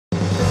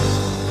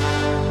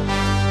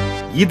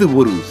இது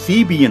ஒரு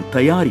CBN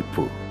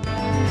தயாரிப்பு.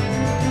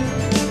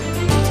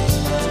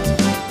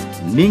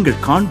 நீங்கள்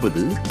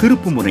காண்பது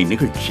திருப்புமுனை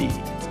நிகழ்ச்சி.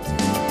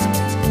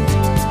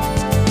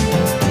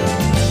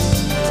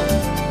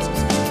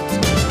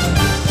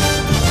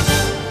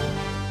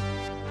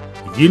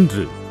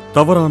 இன்று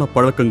தவறான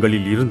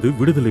பழக்கங்களில் இருந்து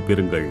விடுதலை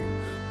பெறுங்கள்.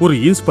 ஒரு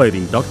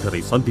இன்ஸ்பைரிங்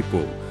டாக்டரை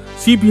சந்திப்போம்.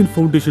 CBN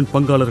ஃபவுண்டேஷன்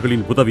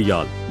பங்காளர்களின்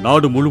உதவியால்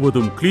நாடு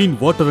முழுவதும் கிளீன்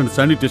வாட்டர் அண்ட்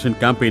சானிடேஷன்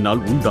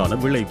கேம்பெயினால்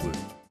உண்டான விளைவு.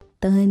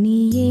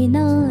 தனியே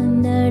நான்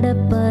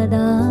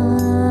நடப்பதா,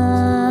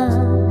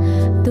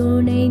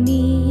 துணை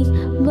நீ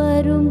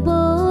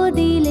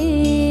வரும்போதிலே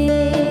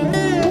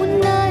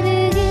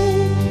உன்னருகில்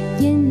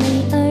என்னை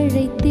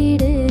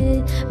அழைத்திடு,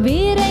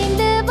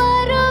 விரைந்து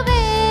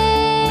வருவே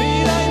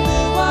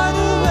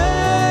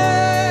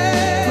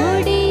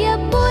கொடிய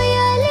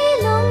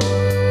புயலிலும்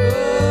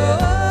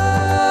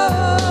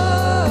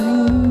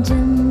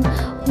தஞ்சம்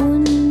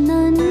உன்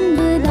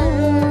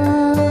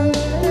அன்புதான்.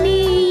 நீ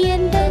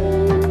எந்தன்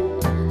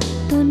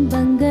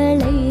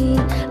துன்பங்களை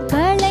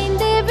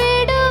களைந்து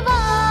விடுவாய்.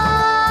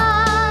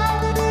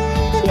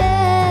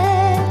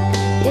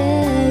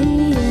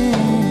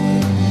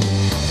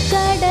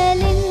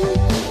 கடலின்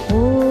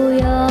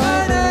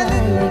ஓயாத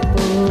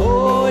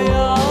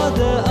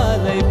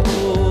அலை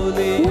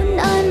போலே உன்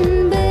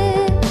அன்பு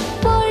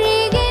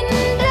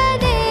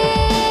பொழிகின்றதே.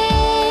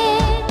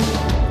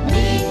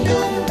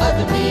 மீண்டும்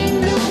அது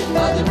மீண்டும்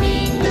அது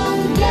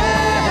மீண்டும்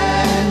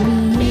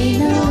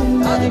மீண்டும்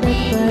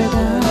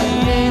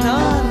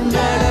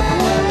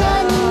நடப்பதா,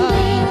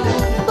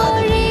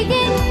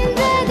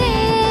 பொழிகின்றதே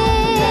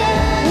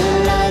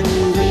உன்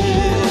அன்பு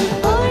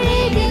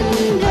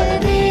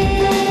பொழிகின்றதே.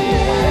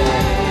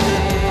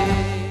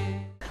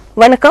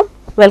 வணக்கம்,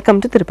 வெல்கம்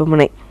டு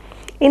திருப்புமுனை.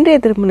 இன்றைய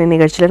திருப்புமுனை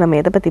நிகழ்ச்சியில் நம்ம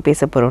எதை பற்றி பேச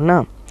போகிறோம்னா,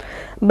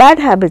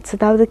 பேட் ஹேபிட்ஸ்,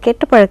 அதாவது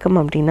கெட்ட பழக்கம்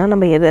அப்படின்னா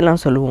நம்ம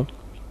எதெல்லாம் சொல்லுவோம்?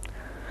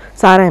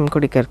 சாராயம்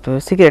குடிக்கிறது,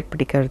 சிகரெட்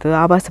பிடிக்கிறது,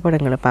 ஆபாச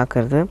படங்களை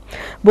பார்க்கறது,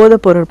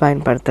 போதைப்பொருள்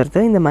பயன்படுத்துறது,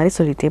 இந்த மாதிரி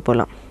சொல்லிகிட்டே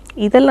போகலாம்.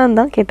 இதெல்லாம்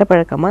தான் கெட்ட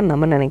பழக்கமாக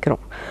நம்ம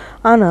நினைக்கிறோம்.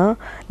 ஆனால்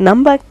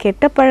நம்ம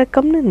கெட்ட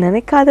பழக்கம்னு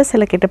நினைக்காத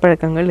சில கெட்ட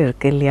பழக்கங்கள்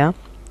இருக்குது இல்லையா?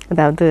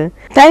 அதாவது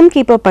டைம்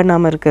கீப்பப்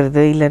பண்ணாமல்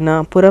இருக்கிறது, இல்லைன்னா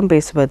புறம்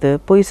பேசுவது,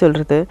 பொய்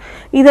சொல்கிறது,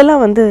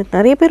 இதெல்லாம்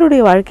நிறைய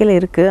பேருடைய வாழ்க்கையில்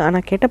இருக்குது.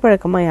 ஆனால் கெட்ட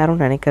பழக்கமாக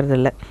யாரும் நினைக்கிறது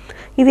இல்லை.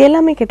 இது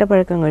எல்லாமே கெட்ட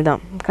பழக்கங்கள்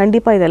தான்.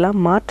 கண்டிப்பாக இதெல்லாம்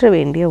மாற்ற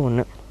வேண்டிய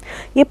ஒன்று.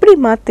 எப்படி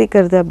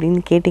மாற்றிக்கிறது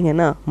அப்படின்னு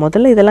கேட்டிங்கன்னா,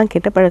 முதல்ல இதெல்லாம்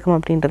கெட்ட பழக்கம்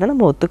அப்படின்றத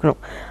நம்ம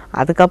ஒத்துக்கணும்.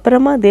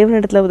 அதுக்கப்புறமா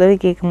தேவனிடத்தில் உதவி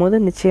கேட்கும் போது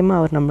நிச்சயமாக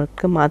அவர்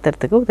நம்மளுக்கு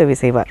மாற்றுறதுக்கு உதவி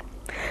செய்வார்.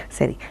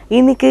 சரி,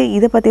 இன்றைக்கி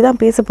இதை பற்றி தான்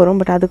பேச போகிறோம்.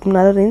 பட் அதுக்கு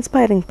முன்னால் ஒரு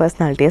இன்ஸ்பைரிங்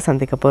பர்சனாலிட்டியை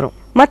சந்திக்க போகிறோம்.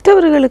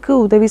 மற்றவர்களுக்கு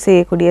உதவி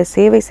செய்யக்கூடிய,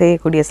 சேவை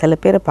செய்யக்கூடிய சில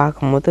பேரை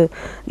பார்க்கும்போது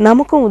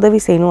நமக்கும் உதவி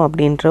செய்யணும்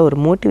அப்படின்ற ஒரு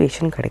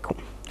மோட்டிவேஷன் கிடைக்கும்.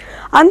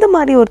 அந்த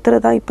மாதிரி ஒருத்தரை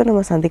தான் இப்போ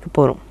நம்ம சந்திக்க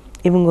போகிறோம்.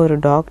 இவங்க ஒரு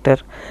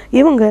டாக்டர்.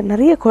 இவங்க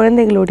நிறைய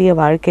குழந்தைகளுடைய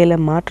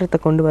வாழ்க்கையில் மாற்றத்தை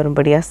கொண்டு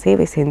வரும்படியாக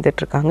சேவை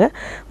செஞ்சிட்ருக்காங்க.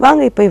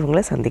 வாங்க இப்போ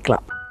இவங்கள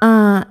சந்திக்கலாம்.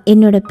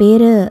 என்னோட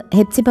பேர்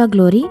ஹெப்சிபா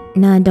க்ளோரி.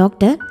 நான்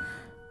டாக்டர்.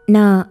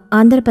 நான்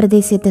ஆந்திர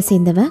பிரதேசத்தை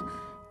சேர்ந்தவன்.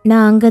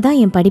 நான் அங்கே தான்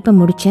என் படிப்பை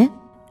முடித்தேன்.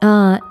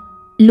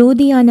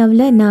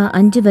 லூதியானாவில் நான்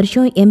 5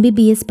 வருஷம்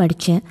MBBS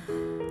படித்தேன்.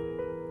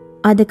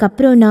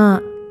 அதுக்கப்புறம் நான்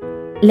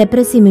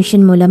லெப்ரசி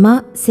மிஷன்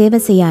மூலமாக சேவை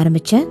செய்ய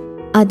ஆரம்பித்தேன்.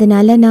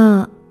 அதனால் நான்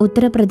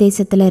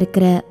உத்தரப்பிரதேசத்தில்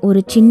இருக்கிற ஒரு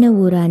சின்ன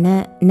ஊரான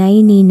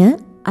நைனின்னு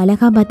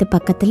அலகாபாத்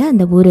பக்கத்தில்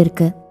அந்த ஊர்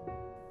இருக்குது.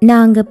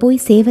 நான் அங்கே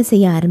போய் சேவை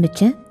செய்ய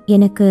ஆரம்பித்தேன்.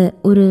 எனக்கு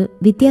ஒரு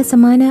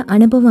வித்தியாசமான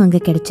அனுபவம்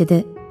அங்கே கிடைச்சிது.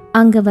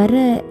 அங்கே வர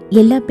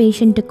எல்லா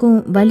பேஷண்ட்டுக்கும்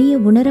வலியை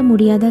உணர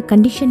முடியாத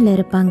கண்டிஷனில்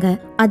இருப்பாங்க.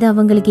 அது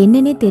அவங்களுக்கு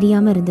என்னன்னே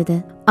தெரியாமல் இருந்தது.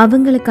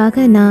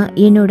 அவங்களுக்காக நான்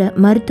என்னோட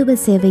மருத்துவ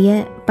சேவையை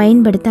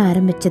பயன்படுத்த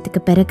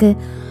ஆரம்பித்ததுக்கு பிறகு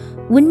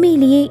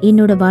உண்மையிலேயே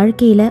என்னோட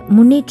வாழ்க்கையில்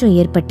முன்னேற்றம்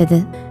ஏற்பட்டது.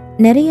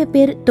 நிறைய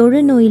பேர்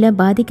தொழுநோயில்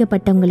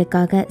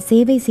பாதிக்கப்பட்டவங்களுக்காக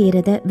சேவை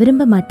செய்கிறத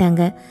விரும்ப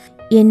மாட்டாங்க.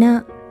 ஏன்னா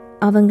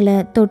அவங்கள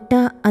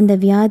தொட்டா அந்த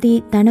வியாதி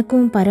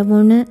தனக்கும்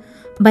பரவும்னு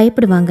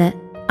பயப்படுவாங்க.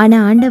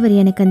 ஆனால் ஆண்டவர்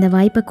எனக்கு அந்த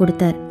வாய்ப்பை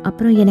கொடுத்தார்.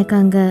 அப்புறம் எனக்கு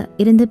அங்கே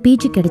இருந்து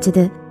PG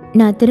கிடைச்சிது.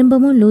 நான்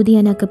திரும்பவும்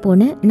லூதியானாக்கு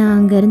போனேன். நான்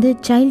அங்கேருந்து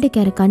சைல்டு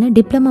கேருக்கான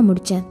டிப்ளமா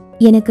முடித்தேன்.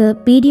 எனக்கு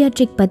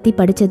பீடியாட்ரிக் பற்றி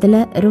படித்ததில்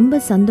ரொம்ப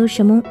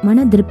சந்தோஷமும்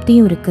மன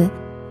திருப்தியும் இருக்குது.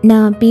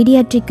 நான்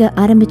பீடியாட்ரிக்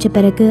ஆரம்பித்த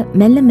பிறகு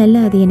மெல்ல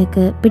மெல்ல அது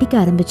எனக்கு பிடிக்க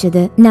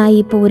ஆரம்பிச்சது. நான்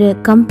இப்போ ஒரு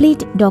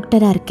கம்ப்ளீட்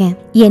டாக்டராக இருக்கேன்.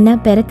 ஏன்னா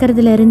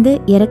பிறக்கிறதுலேருந்து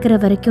இறக்குற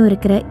வரைக்கும்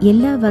இருக்கிற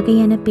எல்லா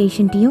வகையான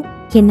பேஷண்ட்டையும்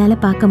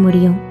என்னால் பார்க்க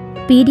முடியும்.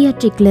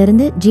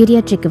 பீடியாட்ரிக்லேருந்து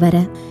ஜீரியாட்ரிக் வர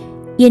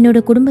என்னோட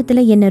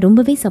குடும்பத்தில் என்னை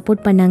ரொம்பவே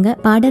சப்போர்ட் பண்ணாங்க.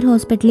 பார்டர்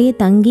ஹாஸ்பிட்டலையே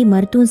தங்கி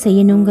மருத்துவம்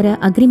செய்யணுங்கிற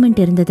அக்ரிமெண்ட்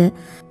இருந்தது.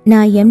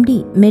 நான் MD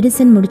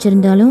மெடிசன்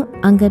முடிச்சிருந்தாலும்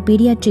அங்கே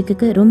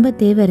பீடியாட்ரிக்கு ரொம்ப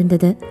தேவை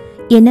இருந்தது.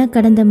 ஏன்னா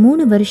கடந்த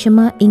 3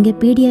 வருஷமா இங்கே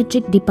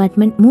பீடியாட்ரிக்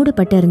டிபார்ட்மெண்ட்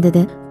மூடப்பட்டு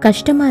இருந்தது.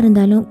 கஷ்டமாக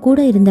இருந்தாலும்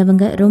கூட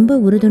இருந்தவங்க ரொம்ப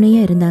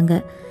உறுதுணையாக இருந்தாங்க.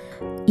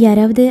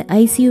 யாராவது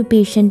ICU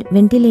patient,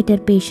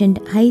 ventilator patient,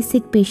 high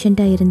sick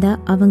பேஷண்ட்டாக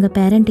இருந்தால் அவங்க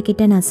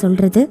பேரண்ட்டுக்கிட்ட நான்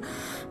சொல்கிறது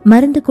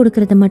மருந்து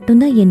கொடுக்கறது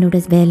மட்டும்தான் என்னோட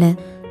வேலை.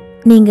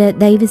 நீங்கள்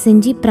தயவு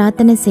செஞ்சு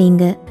பிரார்த்தனை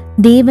செய்யுங்க.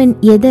 தேவன்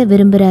எதை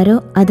விரும்புகிறாரோ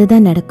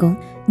அதுதான் நடக்கும்.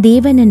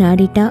 தேவனை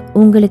நாடிட்டா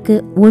உங்களுக்கு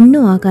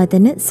ஒன்றும்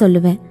ஆகாதுன்னு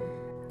சொல்லுவேன்.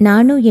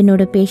 நானும்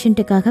என்னோட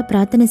பேஷண்ட்டுக்காக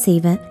பிரார்த்தனை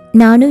செய்வேன்.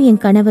 நானும் என்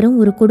கணவரும்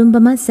ஒரு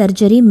குடும்பமா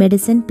சர்ஜரி,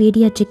 மெடிசன்,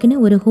 பீடியாட்ரிக்னு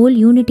ஒரு ஹோல்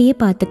யூனிட்டையே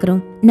பார்த்துக்கிறோம்.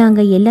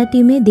 நாங்க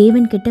எல்லாத்தையுமே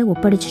தேவன் கிட்ட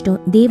ஒப்படைச்சிட்டோம்.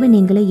 தேவன்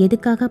எங்களை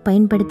எதுக்காக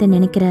பயன்படுத்த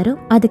நினைக்கிறாரோ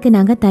அதுக்கு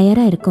நாங்க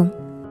தயாரா இருக்கோம்.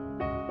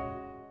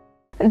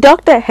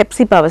 டாக்டர்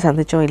ஹெப்சிபாவை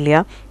சந்தித்தோம்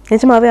இல்லையா?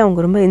 நிஜமாவே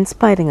அவங்க ரொம்ப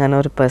இன்ஸ்பைரிங்கான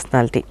ஒரு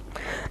பர்சனாலிட்டி.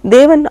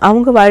 தேவன்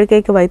அவங்க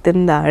வாழ்க்கைக்கு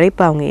வைத்திருந்த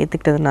அழைப்பை அவங்க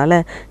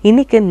ஏற்றுக்கிட்டதுனால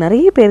இன்றைக்கி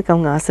நிறைய பேருக்கு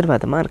அவங்க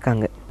ஆசீர்வாதமாக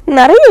இருக்காங்க.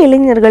 நிறைய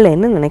இளைஞர்கள்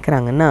என்ன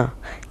நினைக்கிறாங்கன்னா,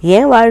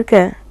 என்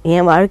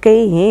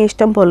வாழ்க்கையை என்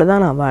இஷ்டம் போல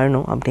தான் நான்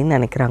வாழணும் அப்படின்னு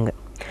நினைக்கிறாங்க.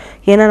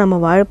 ஏன்னா நம்ம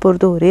வாழ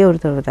போகிறது ஒரே ஒரு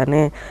தடவை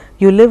தானே,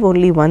 யூ லிவ்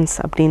ஒன்லி ஒன்ஸ்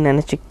அப்படின்னு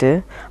நினச்சிக்கிட்டு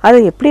அதை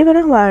எப்படி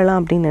வேணால் வாழலாம்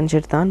அப்படின்னு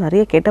நினச்சிட்டு தான்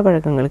நிறைய கெட்ட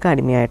பழக்கங்களுக்கு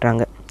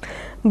அடிமையாயிடுறாங்க.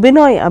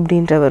 பினோய்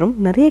அப்படின்றவரும்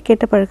நிறைய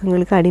கெட்ட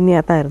பழக்கங்களுக்கு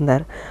அடிமையாக தான்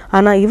இருந்தார்.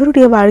 ஆனால்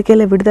இவருடைய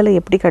வாழ்க்கையில் விடுதலை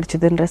எப்படி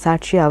கிடைச்சதுன்ற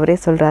சாட்சி அவரே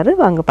சொல்கிறாரு,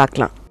 வாங்க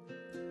பார்க்கலாம்.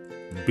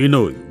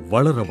 பினோய்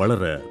வளர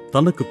வளர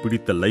தனக்கு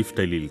பிடித்த லைஃப்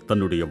ஸ்டைலில்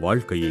தன்னுடைய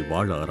வாழ்க்கையை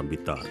வாழ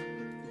ஆரம்பித்தார்.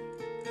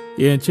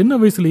 என் சின்ன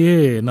வயசுலயே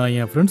நான்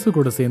என் ஃப்ரெண்ட்ஸு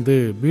கூட சேர்ந்து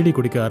பீடி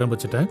குடிக்க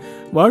ஆரம்பிச்சிட்டேன்.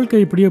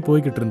 வாழ்க்கை இப்படியே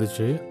போய்கிட்டு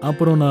இருந்துச்சு.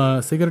 அப்புறம்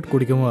நான் சிகரெட்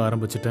குடிக்கவும்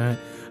ஆரம்பிச்சிட்டேன்.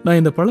 நான்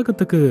இந்த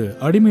பழக்கத்துக்கு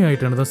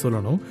அடிமையாயிட்டேன்னு தான்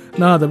சொல்லணும்.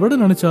 நான் அதை விட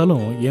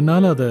நினச்சாலும்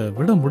என்னால் அதை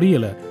விட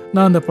முடியலை.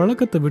 நான் அந்த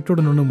பழக்கத்தை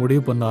விட்டுடணும்னு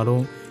முடிவு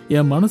பண்ணாலும்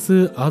என் மனசு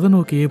அதை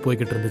நோக்கியே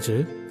போய்கிட்டு இருந்துச்சு.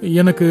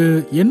 எனக்கு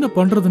என்ன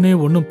பண்ணுறதுனே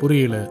ஒன்றும்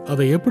புரியல.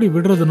 அதை எப்படி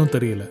விடுறதுன்னு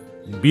தெரியல.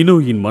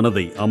 பினோயின்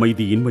மனதை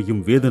அமைதியின்மையும்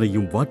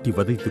வேதனையும் வாட்டி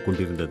வதைத்துக்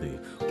கொண்டிருந்தது.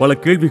 பல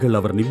கேள்விகள்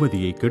அவர்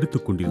நிம்மதியை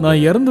கெடுத்துக் கொண்டிருந்தது.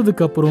 நான்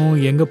இறந்ததுக்கு அப்புறம்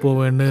எங்க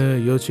போவேன்னு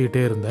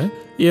யோசிச்சுக்கிட்டே இருந்தேன்.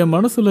 என்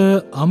மனசுல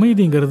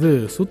அமைதிங்கிறது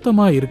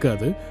சுத்தமா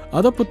இருக்காது.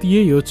 அதை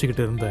பத்தியே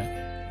யோசிச்சுக்கிட்டு இருந்தேன்.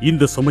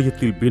 இந்த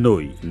சமயத்தில்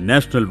பினோய்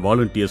நேஷனல்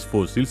வாலண்டியர்ஸ்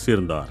போர்ஸில்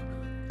சேர்ந்தார்.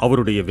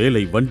 அவருடைய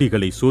வேலை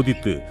வண்டிகளை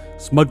சோதித்து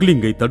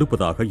ஸ்மக்லிங்கை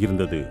தடுப்பதாக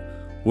இருந்தது.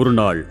 ஒரு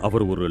நாள்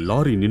அவர் ஒரு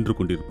லாரி நின்று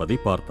கொண்டிருப்பதை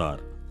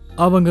பார்த்தார்.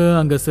 அவங்க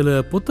அங்கே சில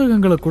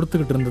புத்தகங்களை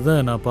கொடுத்துக்கிட்டு இருந்ததை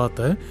நான்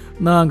பார்த்தேன்.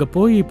 நான் அங்கே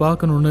போய்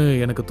பார்க்கணுன்னு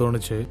எனக்கு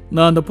தோணுச்சு.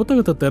 நான் அந்த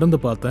புத்தகத்தை திறந்து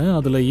பார்த்தேன்.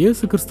 அதில்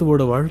இயேசு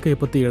கிறிஸ்துவோட வாழ்க்கையை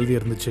பற்றி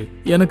எழுதியிருந்துச்சு.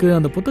 எனக்கு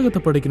அந்த புத்தகத்தை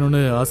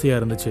படிக்கணும்னு ஆசையாக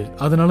இருந்துச்சு.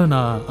 அதனால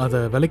நான்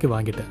அதை விலைக்கு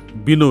வாங்கிட்டேன்.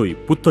 பினோய்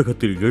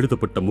புத்தகத்தில்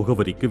எழுதப்பட்ட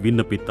முகவரிக்கு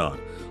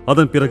விண்ணப்பித்தார்.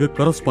 அதன் பிறகு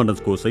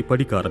கரஸ்பாண்டன்ஸ் கோர்ஸை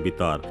படிக்க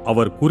ஆரம்பித்தார்.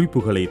 அவர்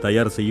குறிப்புகளை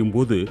தயார் செய்யும்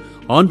போது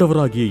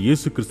ஆண்டவராகிய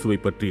இயேசு கிறிஸ்துவை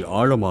பற்றி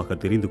ஆழமாக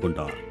தெரிந்து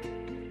கொண்டார்.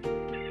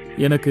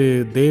 எனக்கு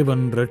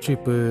தேவன்,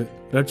 ரட்சிப்பு,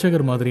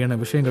 ரட்சகர் மாதிரியான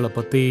விஷயங்களை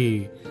பற்றி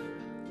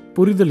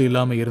புரிதல்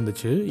இல்லாமல்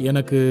இருந்துச்சு.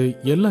 எனக்கு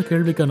எல்லா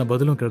கேள்விக்கான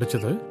பதிலும்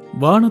கிடைச்சது.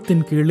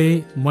 வானத்தின் கீழே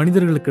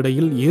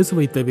மனிதர்களுக்கிடையில்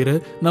இயேசுவை தவிர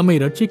நம்மை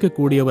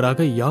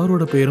ரட்சிக்கக்கூடியவராக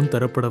யாரோட பெயரும்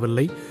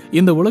தரப்படவில்லை.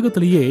 இந்த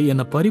உலகத்திலேயே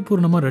என்னை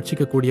பரிபூர்ணமாக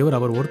ரட்சிக்கக்கூடியவர்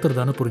அவர் ஒருத்தர்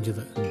தானே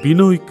புரிஞ்சுது.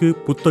 பினோய்க்கு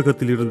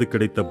புத்தகத்திலிருந்து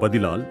கிடைத்த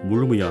பதிலால்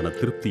முழுமையான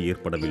திருப்தி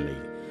ஏற்படவில்லை.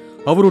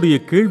 அவருடைய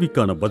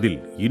கேள்விக்கான பதில்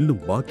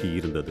இன்னும் பாக்கி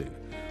இருந்தது.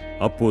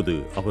 அப்போது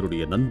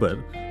அவருடைய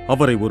நண்பர்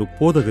அவரை ஒரு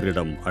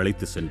போதகரிடம்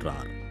அழைத்து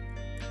சென்றார்.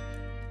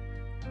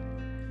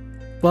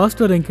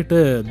 பாஸ்டர் என்கிட்ட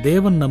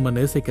தேவன் நம்ம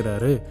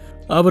நேசிக்கிறாரு,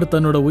 அவர்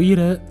தன்னோட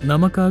உயிரை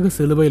நமக்காக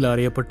சிலுவையில்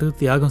அறையப்பட்டு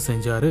தியாகம்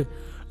செஞ்சாரு,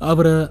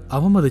 அவரை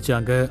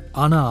அவமதிச்சாங்க.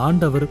 ஆனா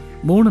ஆண்டவர்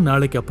 3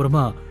 நாளைக்கு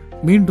அப்புறமா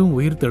மீண்டும்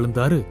உயிர்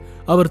தெழுந்தாரு,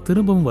 அவர்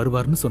திரும்பவும்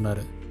வருவார்னு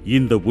சொன்னாரு.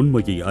 இந்த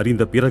உண்மையை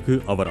அறிந்த பிறகு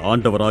அவர்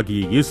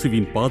ஆண்டவராகிய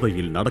இயேசுவின்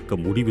பாதையில் நடக்க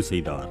முடிவு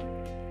செய்தார்.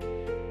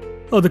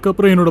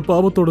 அதுக்கப்புறம் என்னோட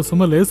பாவத்தோட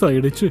சுமை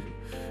லேசாயிடுச்சு.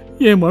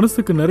 என்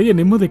மனசுக்கு நிறைய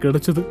நிம்மதி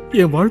கிடைச்சது.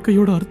 என்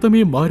வாழ்க்கையோட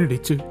அர்த்தமே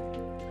மாறிடுச்சு.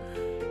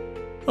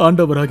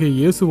 ஆண்டவராகிய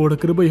இயேசுவோட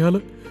கிருபையால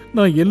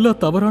நான் எல்லா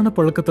தவறான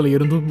பழக்கத்துல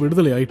இருந்தும்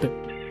விடுதலை ஆயிட்டேன்.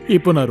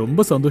 இப்போ நான்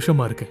ரொம்ப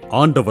சந்தோஷமா இருக்கேன்.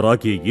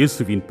 ஆண்டவராகிய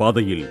இயேசுவின்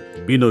பாதையில்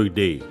பினோய்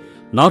டே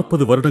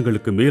 40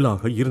 வருடங்களுக்கு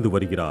மேலாக இருந்து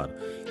வருகிறார்.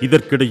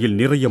 இதற்கிடையில்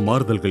நிறைய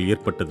மாறுதல்கள்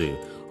ஏற்பட்டது.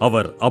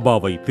 அவர்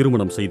அபாவை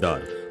திருமணம்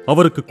செய்தார்.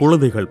 அவருக்கு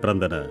குழந்தைகள்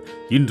பிறந்தன.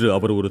 இன்று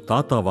அவர் ஒரு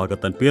தாத்தாவாக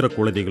தன் பேர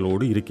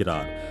குழந்தைகளோடு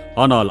இருக்கிறார்.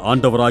 ஆனால்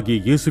ஆண்டவராகிய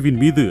இயேசுவின்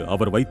மீது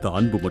அவர் வைத்த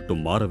அன்பு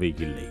மட்டும் மாறவே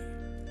இல்லை.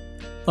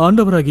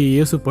 ஆண்டவராகிய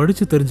இயேசு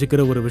படிச்சு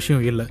தெரிஞ்சுக்கிற ஒரு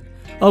விஷயம் இல்லை.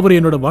 அவர்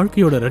என்னோட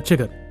வாழ்க்கையோட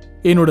ரட்சகர்,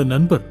 என்னோட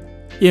நண்பர்,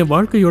 என்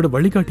வாழ்க்கையோட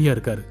வழிகாட்டியா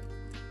இருக்காரு.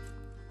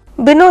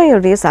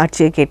 பினோயோடைய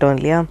சாட்சியை கேட்டோம்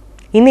இல்லையா?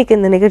 இன்னைக்கு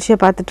இந்த நிகழ்ச்சியை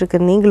பார்த்துட்டு இருக்க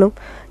நீங்களும்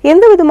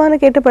எந்த விதமான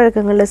கெட்ட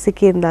பழக்கங்களில்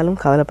சிக்கியிருந்தாலும்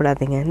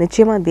கவலைப்படாதீங்க.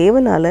 நிச்சயமா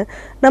தேவனால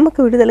நமக்கு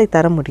விடுதலை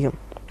தர முடியும்.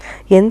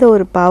 எந்த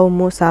ஒரு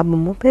பாவமோ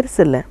சாபமோ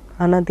பெருசு இல்லை.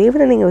 ஆனால்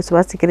தேவனை நீங்கள்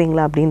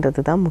விசுவாசிக்கிறீங்களா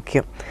அப்படின்றது தான்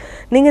முக்கியம்.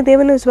 நீங்கள்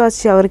தேவனை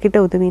விசுவாசித்து அவர்கிட்ட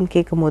உதவின்னு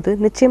கேட்கும் போது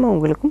நிச்சயமாக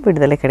உங்களுக்கும்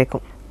விடுதலை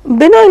கிடைக்கும்.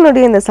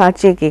 பினோயினுடைய இந்த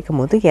சாட்சியை கேட்கும்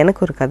போது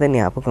எனக்கு ஒரு கதை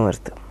ஞாபகம்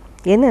வருது.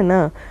 என்னென்னா,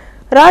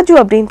 ராஜு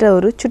அப்படின்ற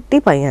ஒரு சுட்டி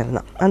பையன்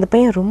இருந்தான். அந்த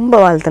பையன் ரொம்ப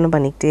வாழ்த்தனம்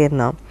பண்ணிக்கிட்டே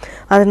இருந்தான்.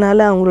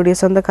 அதனால் அவங்களுடைய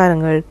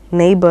சொந்தக்காரங்கள்,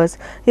 நெய்பர்ஸ்,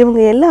 இவங்க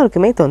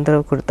எல்லாருக்குமே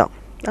தொந்தரவு கொடுத்தான்.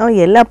 அவன்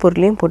எல்லா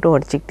பொருளையும் போட்டு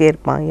உடச்சிக்கிட்டே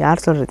இருப்பான்.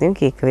 யார் சொல்கிறதையும்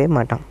கேட்கவே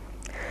மாட்டான்.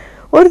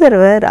 ஒரு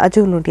தடவை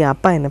ராஜுவனுடைய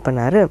அப்பா என்ன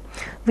பண்ணார்,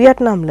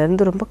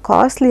 வியட்நாம்லேருந்து ரொம்ப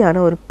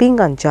காஸ்ட்லியான ஒரு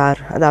பீங்கான்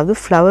ஜார், அதாவது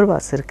ஃப்ளவர்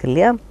வாஸ் இருக்கு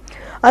இல்லையா,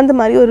 அந்த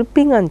மாதிரி ஒரு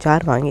பீங்கான்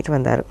ஜார் வாங்கிட்டு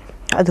வந்தார்.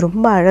 அது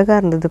ரொம்ப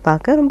அழகாக இருந்தது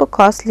பார்க்க, ரொம்ப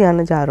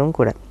காஸ்ட்லியான ஜாரும்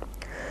கூட.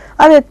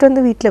 அதை எடுத்து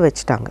வந்து வீட்டில்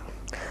வச்சுட்டாங்க.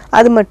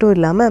 அது மட்டும்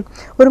இல்லாமல்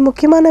ஒரு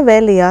முக்கியமான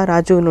வேலையாக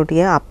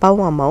ராஜுவனுடைய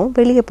அப்பாவும் அம்மாவும்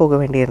வெளியே போக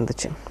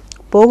வேண்டியிருந்துச்சு.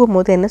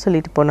 போகும்போது என்ன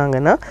சொல்லிட்டு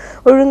போனாங்கன்னா,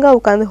 ஒழுங்காக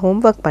உட்காந்து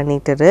ஹோம்ஒர்க்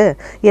பண்ணிட்டுரு,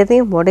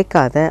 எதையும்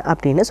உடைக்காத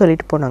அப்படின்னு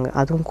சொல்லிட்டு போனாங்க.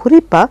 அதுவும்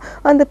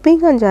குறிப்பாக அந்த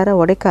பீங்காஞ்சாரை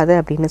உடைக்காத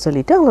அப்படின்னு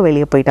சொல்லிட்டு அவங்க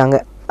வெளியே போயிட்டாங்க.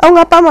 அவங்க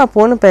அப்பா அம்மா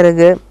போன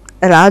பிறகு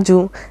ராஜு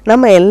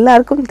நம்ம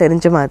எல்லாருக்கும்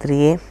தெரிஞ்ச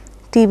மாதிரியே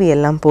டிவி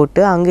எல்லாம்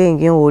போட்டு அங்கேயும்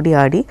இங்கேயும் ஓடி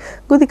ஆடி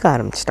குதிக்க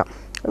ஆரம்பிச்சிட்டான்.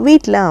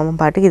 வீட்டில் அவன்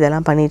பாட்டுக்கு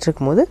இதெல்லாம் பண்ணிகிட்டு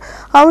இருக்கும்போது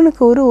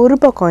அவனுக்கு ஒரு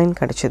ரூபாய் காயின்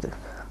கிடச்சிது.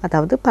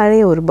 அதாவது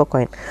பழைய ரூபாய்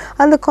காயின்.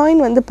 அந்த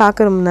காயின் வந்து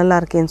பார்க்க ரொம்ப நல்லா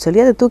இருக்கேன்னு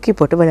சொல்லி அதை தூக்கி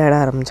போட்டு விளையாட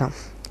ஆரம்பித்தான்.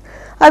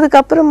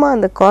 அதுக்கப்புறமா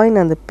அந்த காயின்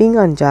அந்த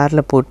பீங்கான்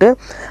ஜாரில் போட்டு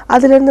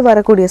அதுலேருந்து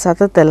வரக்கூடிய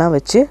சத்தத்தெல்லாம்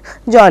வச்சு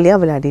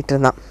ஜாலியாக விளையாடிட்டு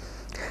இருந்தான்.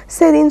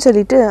 சரின்னு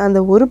சொல்லிட்டு அந்த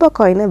ரூபாய்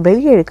காயினை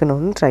வெளியே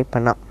எடுக்கணும்னு ட்ரை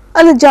பண்ணான்.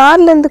 அந்த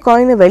ஜார்லேருந்து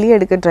காயினை வெளியே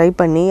எடுக்க ட்ரை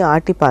பண்ணி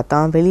ஆட்டி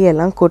பார்த்தான்.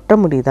 வெளியெல்லாம் கொட்ட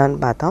முடியுதான்னு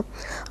பார்த்தான்.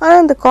 ஆனால்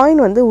அந்த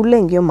காயின் வந்து உள்ளே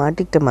எங்கேயோ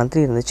மாட்டிக்கிட்ட மாதிரி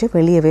இருந்துச்சு,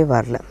 வெளியவே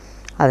வரல.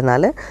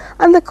 அதனால்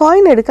அந்த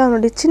காயின் எடுக்க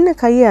அவனுடைய சின்ன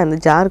கையை அந்த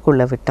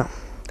ஜாருக்குள்ளே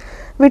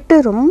விட்டு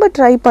ரொம்ப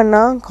ட்ரை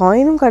பண்ணான்.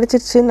 காயினும்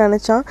கிடச்சிருச்சுன்னு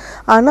நினச்சான்.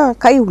 ஆனால்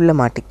கை உள்ளே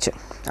மாட்டிக்கிச்சு.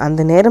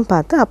 அந்த நேரம்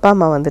பார்த்து அப்பா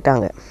அம்மா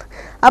வந்துட்டாங்க.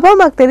 அப்பா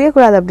அம்மாவுக்கு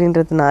தெரியக்கூடாது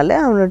அப்படின்றதுனால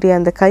அவனுடைய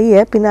அந்த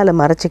கையை பின்னால்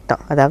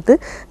மறைச்சிக்கிட்டான். அதாவது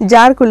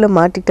ஜாருக்குள்ளே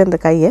மாட்டிக்கிட்ட அந்த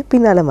கையை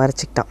பின்னால்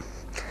மறைச்சிக்கிட்டான்.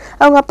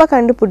 அவங்க அப்பா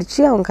கண்டுபிடிச்சி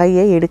அவங்க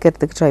கையை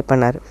எடுக்கிறதுக்கு ட்ரை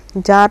பண்ணார்.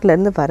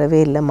 ஜார்லேருந்து வரவே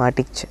இல்லை,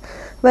 மாட்டிக்கிச்சு.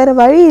 வேறு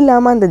வழி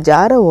இல்லாமல் அந்த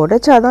ஜாரை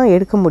உடைச்சாதான்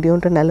எடுக்க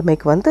முடியுன்ற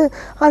நிலைமைக்கு வந்து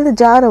அந்த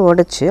ஜாரை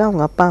உடைச்சி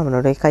அவங்க அப்பா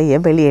அவனுடைய கையை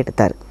வெளியே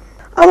எடுத்தார்.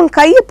 அவன்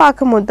கையை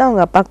பார்க்கும்போது தான்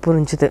அவங்க அப்பாவுக்கு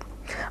புரிஞ்சுது,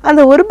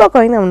 அந்த ரூபாய்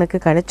காயின் அவனுக்கு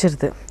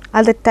கிடச்சிருது.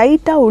 அதை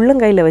டைட்டாக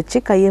உள்ளங்கையில் வச்சு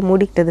கையை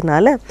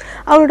மூடிக்கிட்டதுனால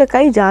அவனோட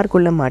கை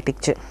ஜாருக்குள்ளே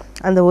மாட்டிக்கிச்சு.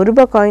 அந்த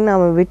ரூபாய் காயின்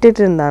அவன்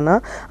விட்டுட்டு இருந்தானா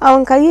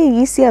அவன் கையை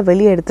ஈஸியாக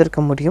வெளியே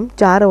எடுத்துருக்க முடியும்,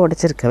 ஜாரை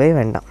உடைச்சிருக்கவே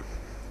வேண்டாம்.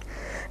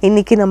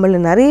 இன்றைக்கி நம்மள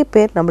நிறைய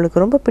பேர்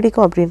நம்மளுக்கு ரொம்ப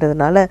பிடிக்கும்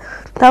அப்படின்றதுனால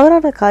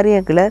தவறான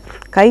காரியங்களை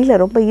கையில்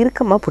ரொம்ப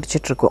இறுக்கமாக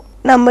பிடிச்சிட்ருக்கோம்.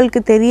 நம்மளுக்கு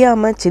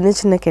தெரியாமல் சின்ன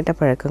சின்ன கெட்ட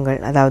பழக்கங்கள்,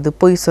 அதாவது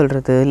பொய்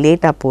சொல்கிறது,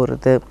 லேட்டாக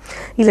போகிறது,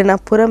 இல்லைனா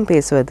புறம்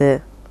பேசுவது,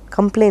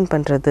 கம்ப்ளைண்ட்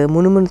பண்ணுறது,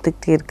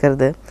 முணுமுணுத்துக்கிட்டே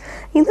இருக்கிறது,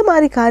 இந்த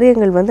மாதிரி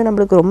காரியங்கள் வந்து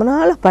நம்மளுக்கு ரொம்ப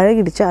நாளாக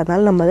பழகிடுச்சு.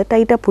 அதனால் நம்ம அதை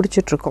டைட்டாக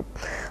பிடிச்சிட்ருக்கோம்.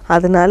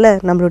 அதனால்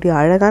நம்மளுடைய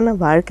அழகான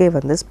வாழ்க்கை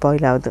வந்து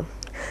ஸ்பாயில் ஆகுது.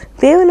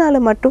 தேவனால்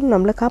மட்டும்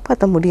நம்மளை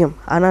காப்பாற்ற முடியும்.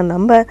 ஆனால்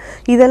நம்ம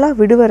இதெல்லாம்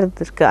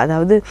விடுவதற்கு,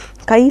 அதாவது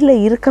கையில்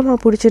இறுக்கமாக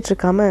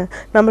பிடிச்சிட்ருக்காம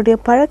நம்மளுடைய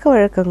பழக்க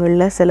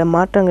வழக்கங்களில் சில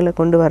மாற்றங்களை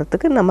கொண்டு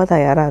வரத்துக்கு நம்ம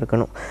தயாராக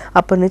இருக்கணும்.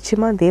 அப்போ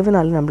நிச்சயமாக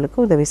தேவனால் நம்மளுக்கு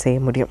உதவி செய்ய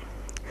முடியும்.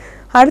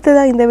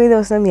 அடுத்ததாக இந்த வேத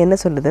வசனம் என்ன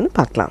சொல்லுதுன்னு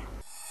பார்க்கலாம்.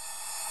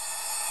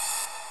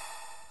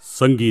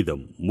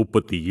 சங்கீதம்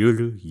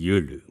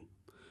 37:7.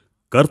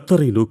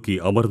 கர்த்தரை நோக்கி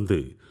அமர்ந்து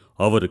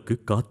அவருக்கு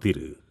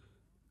காத்திரு.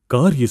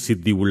 காரிய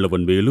சித்தி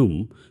உள்ளவன் மேலும்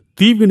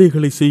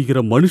தீவினைகளை செய்கிற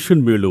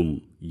மனுஷன் மேலும்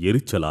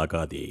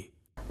எரிச்சலாகாதே.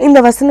 இந்த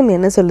வசனம்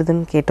என்ன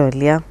சொல்லுதுன்னு கேட்டோம்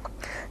இல்லையா?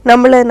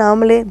 நம்மளை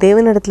நாமளே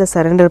தேவனிடத்தில்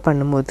சரண்டர்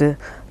பண்ணும்போது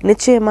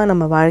நிச்சயமாக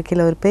நம்ம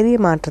வாழ்க்கையில் ஒரு பெரிய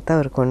மாற்றத்தை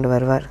அவர் கொண்டு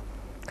வருவார்.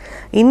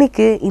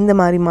 இன்றைக்கி இந்த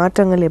மாதிரி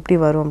மாற்றங்கள் எப்படி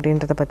வரும்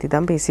அப்படின்றத பற்றி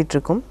தான்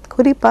பேசிகிட்ருக்கோம்.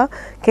 குறிப்பாக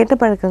கெட்ட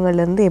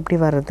பழக்கங்கள்லேருந்து எப்படி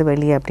வர்றது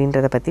வெளியே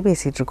அப்படின்றத பற்றி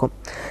பேசிகிட்ருக்கோம்.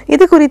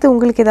 இது குறித்து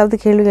உங்களுக்கு ஏதாவது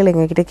கேள்விகள்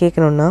எங்ககிட்ட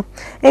கேட்கணுன்னா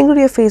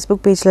எங்களுடைய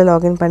ஃபேஸ்புக் பேஜில்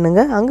லாகின்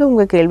பண்ணுங்கள். அங்கே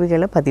உங்கள்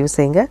கேள்விகளை பதிவு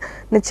செய்யுங்க.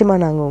 நிச்சயமாக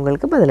நாங்கள்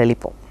உங்களுக்கு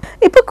பதிலளிப்போம்.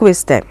 இப்போ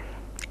குவிஸ் டைம்.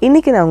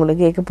 இன்றைக்கி நான்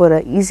உங்களுக்கு கேட்க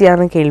போகிற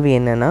ஈஸியான கேள்வி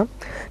என்னென்னா,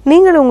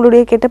 நீங்கள்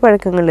உங்களுடைய கெட்ட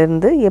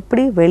பழக்கங்கள்லேருந்து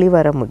எப்படி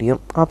வெளிவர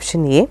முடியும்?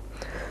 ஆப்ஷன் ஏ,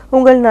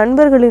 உங்கள்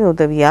நண்பர்களின்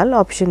உதவியால்.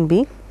 ஆப்ஷன் பி,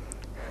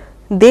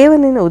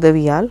 தேவனின்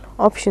உதவியால்.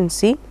 ஆப்ஷன்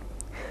சி,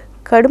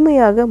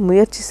 கடுமையாக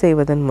முயற்சி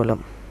செய்வதன்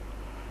மூலம்.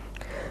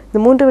 இந்த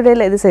 3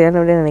 விடையில் எது சரியான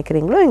விட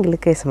நினைக்கிறீங்களோ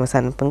எங்களுக்கு SMS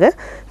அனுப்புங்க.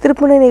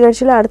 திருப்புமுனை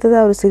நிகழ்ச்சியில்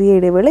அடுத்ததாக ஒரு சிறிய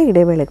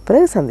இடைவேளைக்கு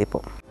பிறகு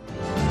சந்திப்போம்.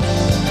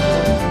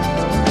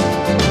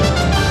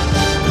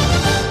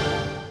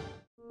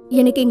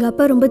 எனக்கு எங்க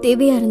அப்பா ரொம்ப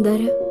தேவையா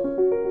இருந்தாரு.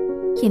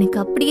 எனக்கு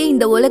அப்படியே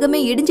இந்த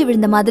உலகமே இடிஞ்சு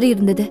விழுந்த மாதிரி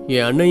இருந்தது.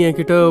 என் அண்ணன்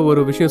என்கிட்ட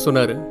ஒரு விஷயம்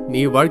சொன்னாரு.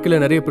 நீ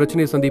வாழ்க்கையில நிறைய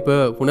பிரச்சனையை சந்திப்ப,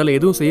 உன்னால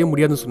எதுவும் செய்ய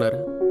முடியாதுன்னு சொன்னாரு.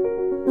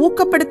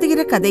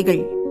 ஊக்கப்படுத்துகிற கதைகள்,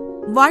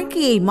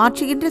 வாழ்க்கையை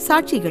மாற்றுகின்ற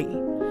சாட்சிகள்,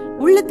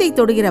 உள்ளத்தை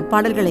தொடுகிற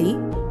பாடல்களை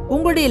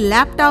உங்களுடைய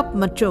லேப்டாப்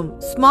மற்றும்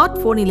ஸ்மார்ட்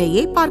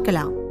போனிலேயே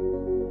பார்க்கலாம்.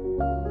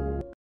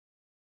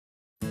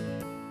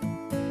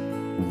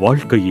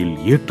 வாழ்க்கையில்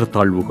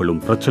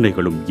ஏற்றத்தாழ்வுகளும்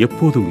பிரச்சனைகளும்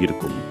எப்போதும்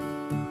இருக்கும்.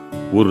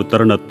 ஒரு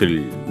தருணத்தில்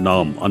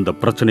நாம் அந்த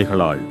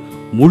பிரச்சனைகளால்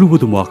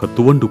முழுவதுமாக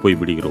துவண்டு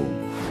போய்விடுகிறோம்.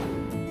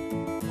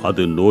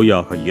 அது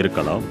நோயாக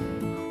இருக்கலாம்,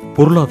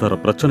 பொருளாதார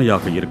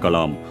பிரச்சனையாக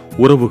இருக்கலாம்,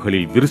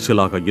 உறவுகளில்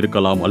விரிசலாக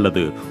இருக்கலாம்,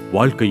 அல்லது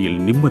வாழ்க்கையில்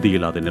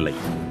நிம்மதியில்லாத நிலை.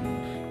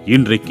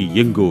 இன்றைக்கு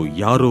எங்கோ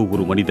யாரோ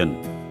ஒரு மனிதன்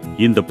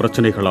இந்த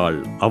பிரச்சனைகளால்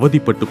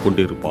அவதிப்பட்டு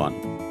கொண்டிருப்பான்.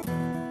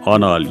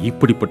 ஆனால்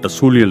இப்படிப்பட்ட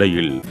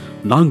சூழ்நிலையில்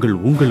நாங்கள்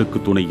உங்களுக்கு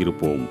துணை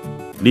இருப்போம்.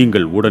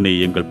 நீங்கள் உடனே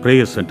எங்கள்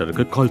பிரேயர்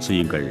சென்டருக்கு கால்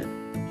செய்யுங்கள்.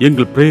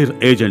 எங்கள் பிரேயர்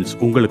ஏஜென்ட்ஸ்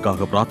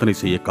உங்களுக்காக பிரார்த்தனை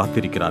செய்ய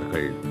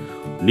காத்திருக்கிறார்கள்.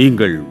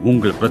 நீங்கள்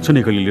உங்கள்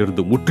பிரச்சனைகளில்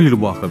இருந்து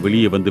முற்றிலுமாக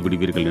வெளியே வந்து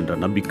விடுவீர்கள் என்ற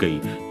நம்பிக்கை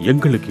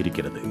எங்களுக்கு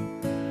இருக்கிறது.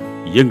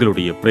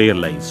 எங்களுடைய பிரேயர்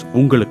லைன்ஸ்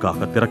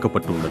உங்களுக்காக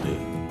திறக்கப்பட்டுள்ளது.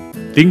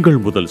 திங்கள்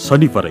முதல்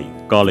சனி வரை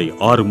காலை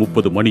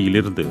 6:30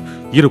 மணியிலிருந்து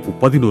இரவு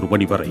 11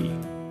 மணி வரை.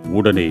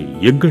 உடனே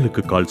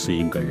எங்களுக்கு கால்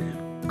செய்யுங்கள்.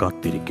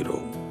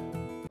 காத்திருக்கிறோம்.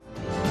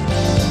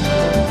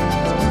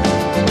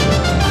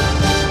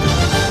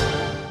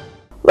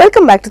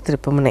 வெல்கம் பேக் டு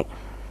திருப்புமுனை.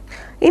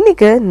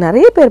 இன்றைக்கி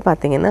நிறைய பேர்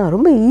பார்த்திங்கன்னா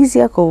ரொம்ப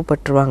ஈஸியாக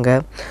கோவப்பட்டுருவாங்க,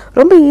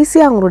 ரொம்ப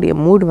ஈஸியாக அவங்களுடைய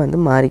மூடு வந்து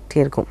மாறிக்கிட்டே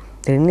இருக்கும்.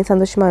 திடீர்னு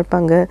சந்தோஷமாக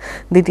இருப்பாங்க,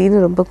 திடீர்னு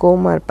ரொம்ப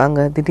கோவமாக இருப்பாங்க,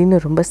 திடீர்னு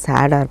ரொம்ப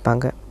சேடாக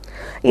இருப்பாங்க.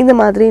 இந்த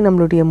மாதிரி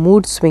நம்மளுடைய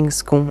மூட்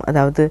ஸ்விங்ஸ்க்கும்,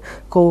 அதாவது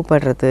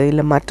கோவப்படுறது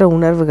இல்லை மற்ற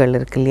உணர்வுகள்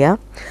இருக்கு இல்லையா,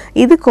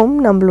 இதுக்கும்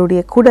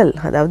நம்மளுடைய குடல்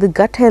அதாவது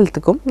கட்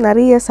ஹெல்த்துக்கும்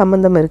நிறைய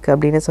சம்மந்தம் இருக்குது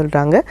அப்படின்னு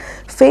சொல்கிறாங்க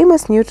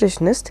ஃபேமஸ்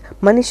நியூட்ரிஷனிஸ்ட்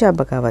மனிஷா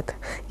பகாவத்.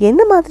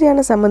 என்ன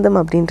மாதிரியான சம்மந்தம்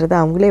அப்படின்றத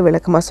அவங்களே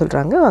விளக்கமாக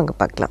சொல்கிறாங்க, வாங்க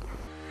பார்க்கலாம்.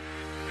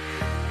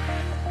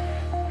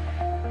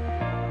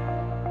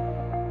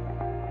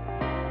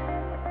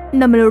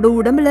 நம்மளோட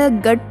உடம்புல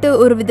கட்டு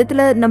ஒரு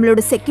விதத்தில் நம்மளோட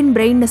செகண்ட்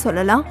பிரெயின்னு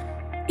சொல்லலாம்.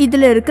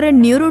 இதில் இருக்கிற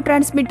நியூரோ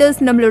டிரான்ஸ்மிட்டர்ஸ்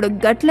நம்மளோட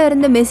கட்டில்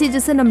இருந்த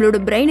மெசேஜஸை நம்மளோட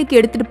பிரெயினுக்கு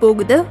எடுத்துகிட்டு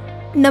போகுது.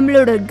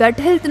 நம்மளோட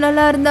கட் ஹெல்த்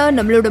நல்லா இருந்தால்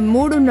நம்மளோட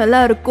மூடும்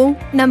நல்லா இருக்கும்,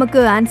 நமக்கு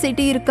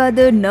ஆன்சைட்டி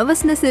இருக்காது,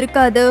 நர்வஸ்னஸ்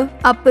இருக்காது,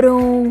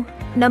 அப்புறம்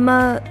நம்ம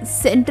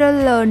சென்ட்ரல்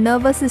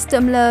நர்வஸ்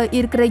சிஸ்டமில்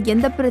இருக்கிற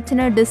எந்த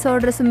பிரச்சனை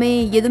டிஸார்டர்ஸுமே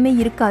எதுவுமே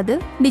இருக்காது,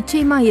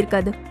 நிச்சயமாக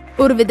இருக்காது.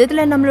 ஒரு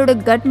விதத்தில் நம்மளோட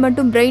கட்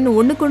மற்றும் பிரெயின்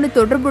ஒன்றுக்கு ஒன்று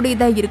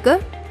தொடர்புடையதாக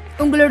இருக்குது.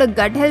 உங்களோட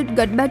கட் ஹெல்த்,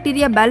 கட்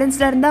பாக்டீரியா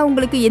பேலன்ஸ்டாக இருந்தால்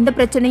உங்களுக்கு எந்த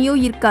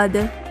பிரச்சனையும்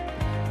இருக்காது.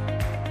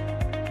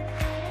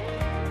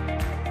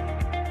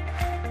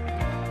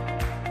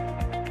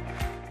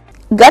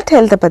 கட்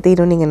ஹெல்த்தை பற்றி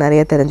இன்னும் நீங்கள்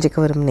நிறைய தெரிஞ்சுக்க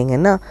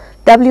விரும்புனீங்கன்னா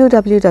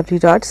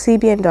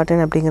www.cbn.in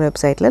அப்படிங்கிற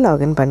வெப்சைட்டில்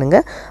லாகின்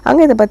பண்ணுங்கள்.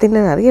 அங்கே இதை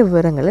பற்றின நிறைய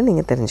விவரங்களை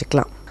நீங்கள்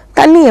தெரிஞ்சுக்கலாம்.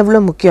 தண்ணி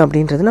எவ்வளோ முக்கியம்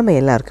அப்படின்றது நம்ம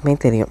எல்லாருக்குமே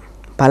தெரியும்.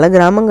 பல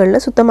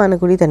கிராமங்களில் சுத்தமான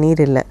குடி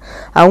தண்ணீர் இல்லை.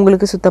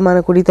 அவங்களுக்கு சுத்தமான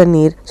குடி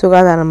தண்ணீர்,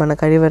 சுகாதாரமான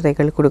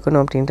கழிவறைகள்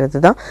கொடுக்கணும் அப்படின்றது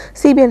தான்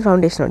சிபிஎன்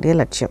ஃபவுண்டேஷனுடைய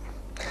லட்சியம்.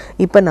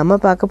 இப்போ நம்ம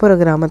பார்க்க போகிற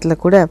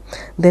கிராமத்தில் கூட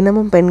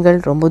தினமும் பெண்கள்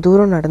ரொம்ப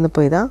தூரம் நடந்து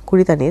போய் தான்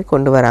குடி தண்ணீர்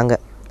கொண்டு வராங்க.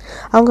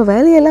 அவங்க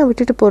வேலையெல்லாம்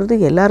விட்டுட்டு போகிறது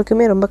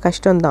எல்லாருக்குமே ரொம்ப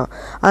கஷ்டம்தான்.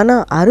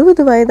 ஆனால்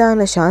 60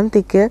 வயதான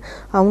சாந்திக்கு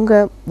அவங்க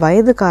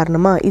வயது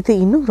காரணமாக இது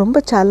இன்னும்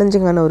ரொம்ப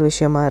சேலஞ்சிங்கான ஒரு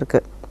விஷயமா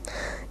இருக்குது.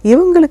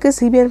 இவங்களுக்கு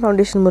சிபிஎன்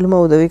ஃபவுண்டேஷன்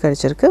மூலமாக உதவி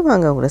கிடைச்சிருக்கு.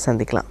 வாங்க அவங்கள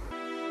சந்திக்கலாம்.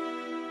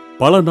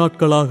 பல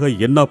நாட்களாக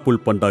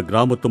என்னாப்புல் பண்டா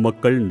கிராமத்து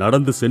மக்கள்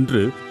நடந்து சென்று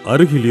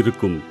அருகில்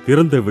இருக்கும்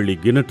திறந்தவெளி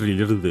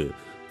கிணற்றிலிருந்து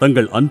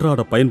தங்கள் அன்றாட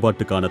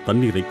பயன்பாட்டுக்கான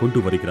தண்ணீரை கொண்டு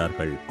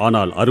வருகிறார்கள்.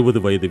 ஆனால் 60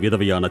 வயது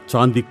விதவையான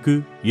சாந்திக்கு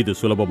இது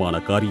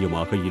சுலபமான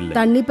காரியமாக இல்லை.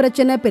 தண்ணி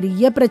பிரச்சனை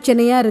பெரிய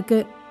பிரச்சனையா இருக்கு.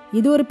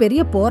 இது ஒரு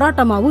பெரிய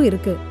போராட்டமாவும்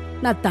இருக்கு.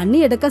 நான்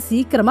தண்ணி எடுக்க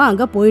சீக்கிரமா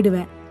அங்க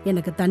போயிடுவேன்.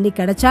 எனக்கு தண்ணி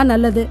கிடைச்சா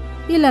நல்லது,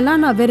 இல்லைன்னா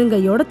நான்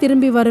வெறுங்கையோட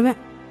திரும்பி வருவேன்.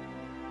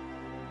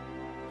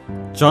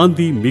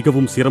 சாந்தி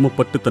மிகவும்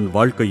சிரமப்பட்டு தன்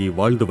வாழ்க்கையை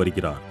வாழ்ந்து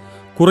வருகிறார்.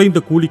 குறைந்த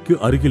கூலிக்கு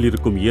அருகில்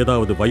இருக்கும்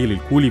ஏதாவது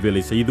வயலில் கூலி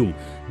வேலை செய்தும்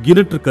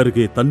கிணற்றுக்கு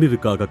அருகே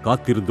தண்ணீருக்காக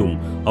காத்திருந்தும்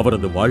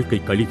அவரது வாழ்க்கை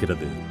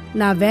கழிகிறது.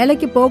 நான்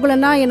வேலைக்கு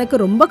போகலன்னா எனக்கு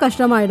ரொம்ப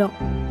கஷ்டமாயிடும்.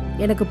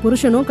 எனக்கு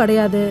புருஷனும்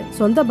கிடையாது,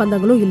 சொந்த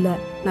பந்தங்களும் இல்ல.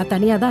 நான்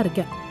தனியா தான்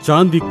இருக்கேன்.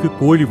 சாந்திக்கு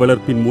கோழி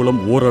வளர்ப்பின்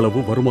மூலம்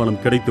ஓரளவு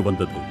வருமானம் கிடைத்து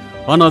வந்தது.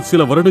 ஆனால்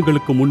சில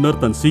வருடங்களுக்கு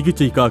முன்னர் தன்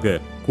சிகிச்சைக்காக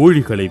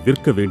கோழிகளை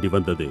விற்க வேண்டி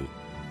வந்தது.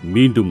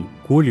 மீண்டும்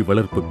கோழி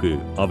வளர்ப்புக்கு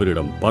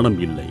அவரிடம் பணம்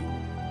இல்லை.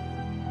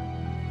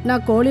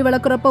 நான் கோழி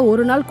வளர்க்குறப்ப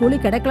ஒரு நாள் கூலி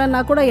கிடைக்கலன்னா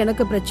கூட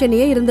எனக்கு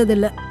பிரச்சனையே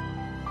இருந்ததில்ல.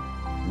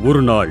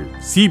 ஒரு நாள்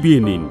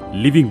சிபிஎன்னின்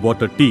லிவிங்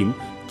வாட்டர் டீம்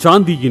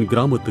சாந்தியின்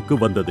கிராமத்துக்கு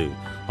வந்தது.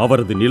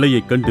 அவரது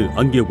நிலையை கண்டு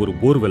அங்கே ஒரு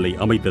போர்வெல்லை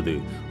அமைத்தது.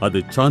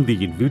 அது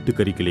சாந்தியின்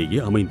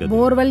வீட்டுக்கருகிலேயே அமைந்தது.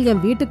 போர்வெல்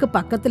என் வீட்டுக்கு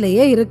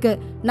பக்கத்திலேயே இருக்கு.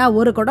 நான்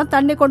ஒரு குடம்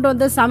தண்ணி கொண்டு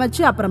வந்து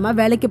சமைச்சு அப்புறமா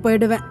வேலைக்கு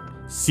போயிடுவேன்.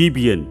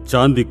 சிபிஎன்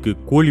சாந்திக்கு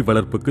கோழி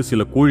வளர்ப்புக்கு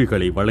சில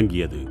கோழிகளை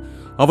வழங்கியது.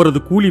 அவரது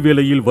கூலி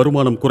வேலையில்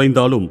வருமானம்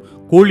குறைந்தாலும்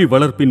கோழி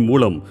வளர்ப்பின்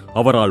மூலம்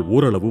அவரால்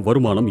ஓரளவு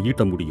வருமானம்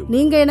ஈட்ட முடியும்.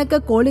 நீங்க எனக்கு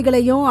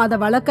கோழிகளையும் அதை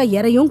வளர்க்க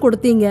இறையும்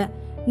கொடுத்தீங்க.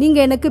 நீங்க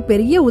எனக்கு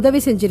பெரிய உதவி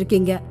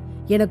செஞ்சிருக்கீங்க.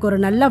 எனக்கு ஒரு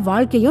நல்ல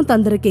வாழ்க்கையும்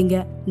தந்திருக்கீங்க.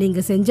 நீங்க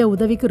செஞ்ச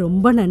உதவிக்கு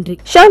ரொம்ப நன்றி.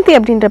 சாந்தி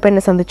அப்படின்ற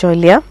பெண்ணை சந்திச்சோம்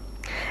இல்லையா,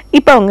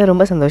 இப்போ அவங்க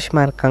ரொம்ப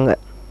சந்தோஷமா இருக்காங்க.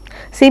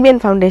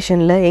 சிபிஎன்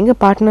ஃபவுண்டேஷனில் எங்கள்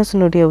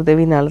பார்ட்னர்ஸினுடைய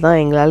உதவினால தான்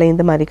எங்களால்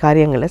இந்த மாதிரி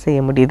காரியங்களை செய்ய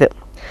முடியுது.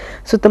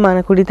 சுத்தமான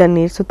குடி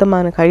தண்ணீர்,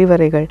 சுத்தமான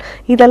கழிவறைகள்,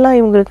 இதெல்லாம்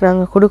இவங்களுக்கு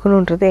நாங்கள்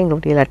கொடுக்கணுன்றது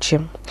எங்களுடைய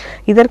லட்சியம்.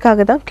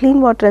 இதற்காக தான்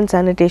clean water and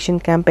sanitation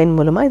campaign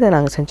மூலமாக இதை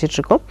நாங்கள்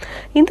செஞ்சிட்ருக்கோம்.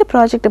 இந்த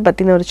ப்ராஜெக்டை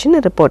பற்றின ஒரு சின்ன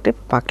ரிப்போர்ட்டை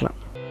பார்க்கலாம்.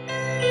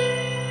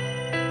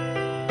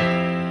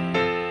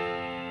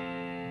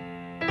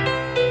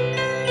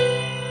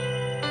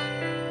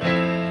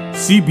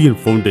 சிபிஎன்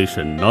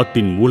ஃபவுண்டேஷன்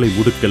நாட்டின் மூலை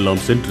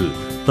முடுக்கெல்லாம் சென்று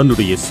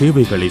தன்னுடைய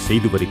சேவைகளை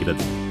செய்து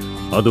வருகிறது.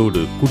 அதோடு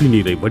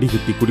குடிநீரை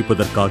வடிகட்டி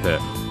குடிப்பதற்காக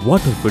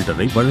வாட்டர்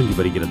ஃபில்டரை வழங்கி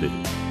வருகிறது.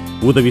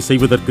 உதவி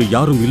செய்வதற்கு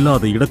யாரும்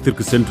இல்லாத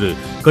இடத்திற்கு சென்று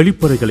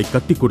கழிப்பறைகளை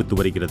கட்டி கொடுத்து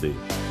வருகிறது.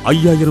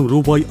 5000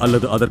 ரூபாய்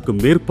அல்லது அதற்கு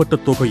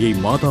மேற்பட்ட தொகையை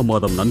மாதா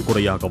மாதம்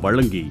நன்கொடையாக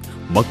வழங்கி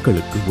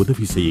மக்களுக்கு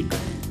உதவி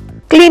செய்யுங்கள்.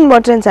 Clean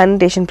water and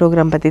sanitation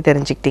program பற்றி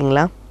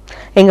தெரிஞ்சுக்கிட்டீங்களா?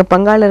 எங்கள்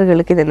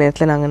பங்காளர்களுக்கு இந்த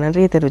நேரத்தில் நாங்கள்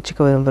நன்றியை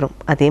தெரிவிச்சுக்க விரும்புகிறோம்.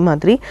 அதே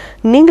மாதிரி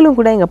நீங்களும்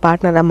கூட எங்கள்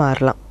பார்ட்னராக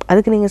மாறலாம்.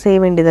 அதுக்கு நீங்கள் செய்ய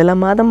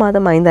வேண்டியதெல்லாம் மாதம்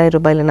 5000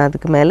 ரூபாய் இல்லைன்னா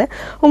அதுக்கு மேலே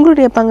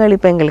உங்களுடைய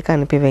பங்களிப்பை எங்களுக்கு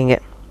அனுப்பி வைங்க.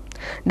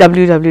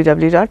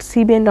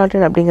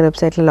 www.cbn.in அப்படிங்கிற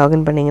வெப்சைட்டில்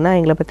லாகின் பண்ணிங்கன்னா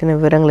எங்களை பற்றின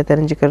விவரங்களை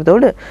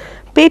தெரிஞ்சுக்கிறதோடு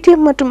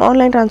பேடிஎம் மற்றும்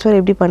ஆன்லைன் ட்ரான்ஸ்ஃபர்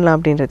எப்படி பண்ணலாம்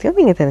அப்படின்றதையும்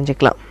நீங்கள்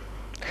தெரிஞ்சுக்கலாம்.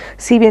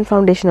 சிபிஎன்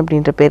ஃபவுண்டேஷன்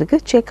அப்படின்ற பேருக்கு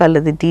செக்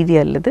அல்லது டிடி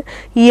அல்லது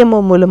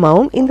இஎம்ஓ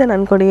மூலமாகவும் இந்த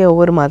நன்கொடையை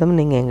ஒவ்வொரு மாதமும்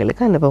நீங்கள்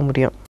எங்களுக்கு அனுப்ப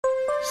முடியும்.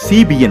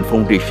 CBN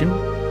foundation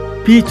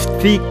Peach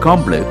Tree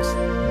Complex,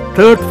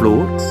 3rd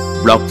floor,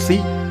 Block C,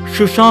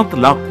 Shushant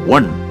Lock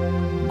 1,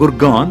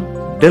 Gurgaon,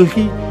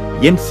 Delhi,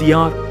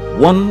 NCR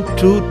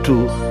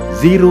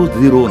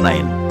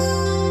 122009.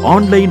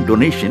 Online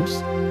donations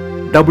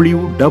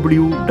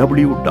www.cbn.in.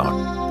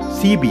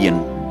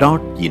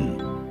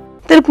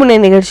 திருப்புமுனை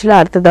நிகழ்ச்சியில்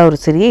அடுத்ததாக ஒரு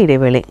சிறிய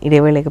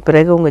இடைவேளைக்கு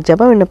பிறகு உங்கள்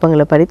ஜெப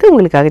விண்ணப்பங்களை படித்து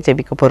உங்களுக்காக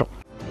ஜெபிக்க போகிறோம்.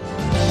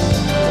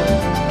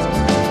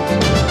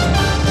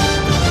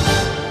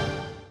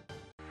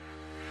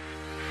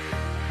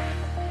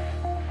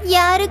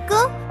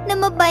 யாருக்கும்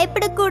நம்ம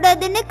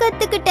பயப்படக்கூடாதுன்னு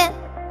கத்துக்கிட்டேன்.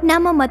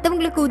 நாம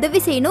மத்தவங்களுக்கு உதவி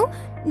செய்யணும்,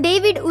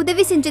 டேவிட்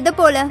உதவி செஞ்சது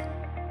போல.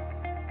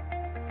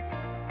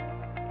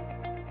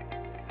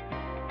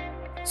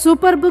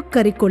 சூப்பர் புக்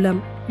கரிக்குலம்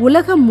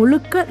உலகம்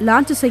முழுக்க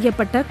லான்ச்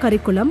செய்யப்பட்ட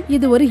கரிக்குலம்.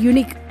 இது ஒரு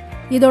யூனிக்.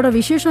 இதோட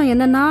விசேஷம்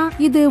என்னன்னா,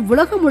 இது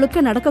உலகம் முழுக்க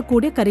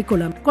நடக்கக்கூடிய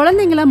கரிக்குலம்.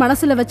 குழந்தைங்கள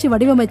மனசுல வச்சு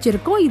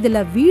வடிவமைச்சிருக்கோம். இதுல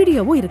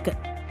வீடியோவும் இருக்கு.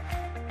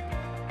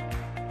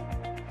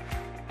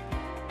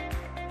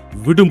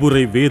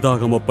 விடுமுறை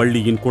வேதாகம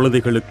பள்ளியின்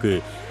குழந்தைகளுக்கு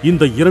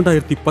இந்த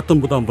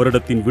 2019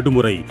 வருடத்தின்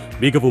விடுமுறை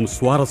மிகவும்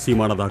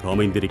சுவாரஸ்யமானதாக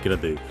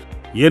அமைந்திருக்கிறது.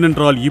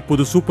 ஏனென்றால்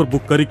இப்போது சூப்பர்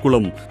புக்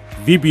கரிக்குலம்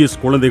VBS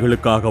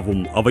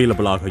குழந்தைகளுக்காகவும்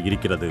அவைலபிளாக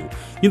இருக்கிறது.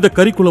 இந்த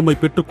கரிக்குலமை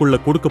பெற்றுக்கொள்ள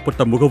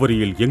கொடுக்கப்பட்ட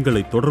முகவரியில்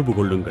எங்களை தொடர்பு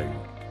கொள்ளுங்கள்.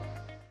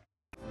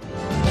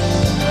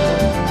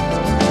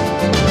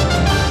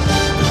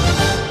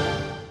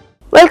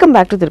 வெல்கம்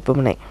பேக் டு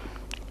திருப்புமுனை.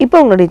 இப்போ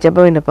உங்களுடைய ஜெப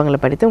விண்ணப்பங்களை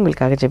படித்து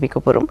உங்களுக்காக ஜெபிக்க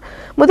போகிறோம்.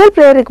 முதல்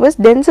ப்ரேயர்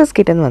ரிக்வெஸ்ட் டென்சஸ்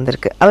கிட்டேருந்து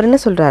வந்திருக்கு. அவர் என்ன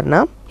சொல்கிறாருன்னா,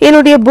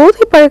 என்னுடைய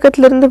போதை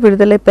பழக்கத்திலிருந்து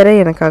விடுதலை பெற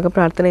எனக்காக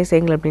பிரார்த்தனை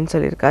செய்யுங்கள் அப்படின்னு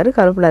சொல்லியிருக்காரு.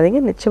 கவலைப்படாதீங்க,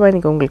 நிச்சயமாக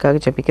இன்றைக்கி உங்களுக்காக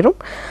ஜெபிக்கிறோம்.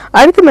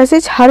 அடுத்த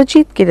மெசேஜ்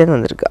ஹர்ஜீத் கிட்டேருந்து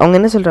வந்திருக்கு. அவங்க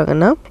என்ன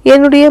சொல்கிறாங்கன்னா,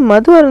 என்னுடைய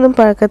மது அருந்தும்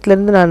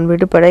பழக்கத்திலிருந்து நான்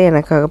விடுபட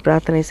எனக்காக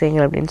பிரார்த்தனை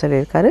செய்யுங்கள் அப்படின்னு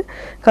சொல்லியிருக்காரு.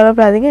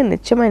 கவலைப்படாதீங்க,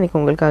 நிச்சயமாக இன்றைக்கி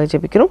உங்களுக்காக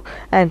ஜெபிக்கிறோம்.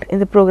 அண்ட்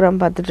இந்த ப்ரோக்ராம்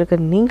பார்த்துட்டு இருக்க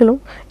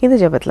நீங்களும் இந்த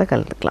ஜெபத்தில்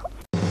கலந்துக்கலாம்.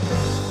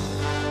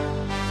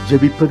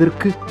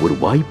 ஜெபிப்பதற்கு ஒரு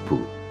வாய்ப்பு.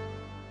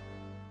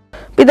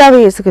 பிதாவே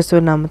இயேசு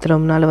கிறிஸ்துவின் நாமத்தில்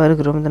உம்மால்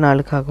வருகிறோம். இந்த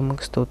நாளுக்காக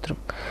உமக்கு ஸ்தோத்திரம்.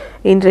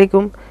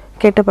 இன்றைக்கும்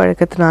கெட்ட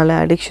பழக்கத்தினால,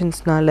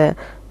 அடிக்ஷன்ஸ்னால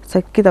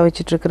சக்கி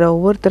தவிச்சிட்டு இருக்கிற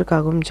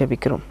ஒவ்வொருத்தருக்காகவும்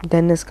ஜெபிக்கிறோம்.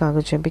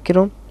 டென்னிஸ்க்காக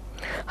ஜெபிக்கிறோம்,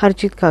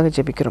 ஹர்ஜித்காக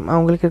ஜெபிக்கிறோம்.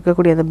 அவங்களுக்கு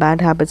இருக்கக்கூடிய அந்த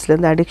பேட்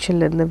ஹேபிட்ஸ்லேருந்து,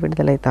 அடிக்ஷன்லேருந்து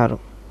விடுதலை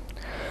தாரும்.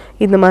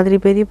 இந்த மாதிரி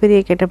பெரிய பெரிய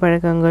கெட்ட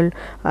பழக்கங்கள்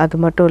அது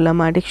மட்டும்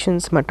இல்லாமல்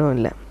அடிக்ஷன்ஸ் மட்டும்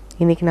இல்லை,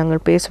 இன்றைக்கி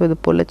நாங்கள் பேசுவது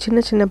போல் சின்ன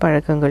சின்ன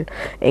பழக்கங்கள்,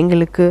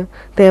 எங்களுக்கு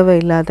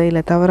தேவையில்லாத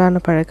இல்லை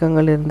தவறான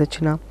பழக்கங்கள்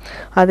இருந்துச்சுன்னா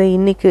அதை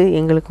இன்றைக்கி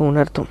எங்களுக்கு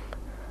உணர்த்தும்.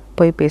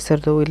 போய்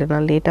பேசுகிறதோ இல்லைனா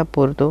லேட்டாக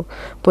போகிறதோ,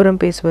 புறம்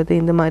பேசுவது,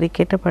 இந்த மாதிரி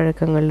கெட்ட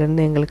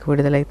பழக்கங்கள்லேருந்து எங்களுக்கு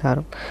விடுதலை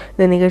தாரும்.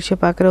 இந்த நிகழ்ச்சியை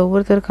பார்க்குற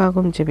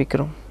ஒவ்வொருத்தருக்காகவும்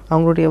ஜெபிக்கிறோம்.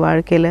 அவங்களுடைய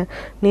வாழ்க்கையில்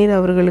நீர்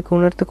அவர்களுக்கு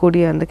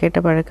உணர்த்தக்கூடிய அந்த கெட்ட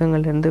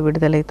பழக்கங்கள்லேருந்து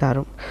விடுதலை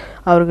தாரும்.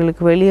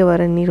 அவர்களுக்கு வெளியே வர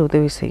நீர்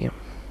உதவி செய்யும்.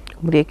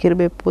 உம்முடைய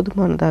கிருபை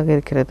போதுமானதாக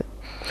இருக்கிறது.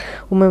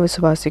 உம்மை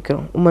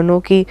விசுவாசிக்கிறோம். உம்மை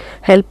நோக்கி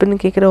ஹெல்ப்னு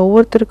கேட்குற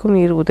ஒவ்வொருத்தருக்கும்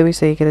நீர் உதவி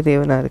செய்கிற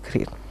தேவனாக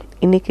இருக்கிறீர்.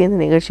 இன்றைக்கி இந்த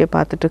நிகழ்ச்சியை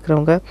பார்த்துட்டு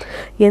இருக்கிறவங்க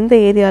எந்த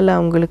ஏரியாவில்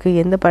அவங்களுக்கு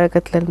எந்த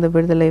பழக்கத்திலேருந்து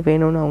விடுதலை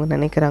வேணும்னு அவங்க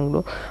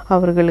நினைக்கிறாங்களோ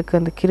அவர்களுக்கு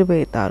அந்த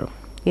கிருபையை தாரும்.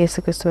 இயேசு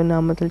கிறிஸ்துவின்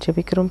நாமத்தில்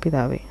ஜெபிக்கிறோம்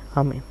பிதாவே,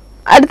 ஆமென்.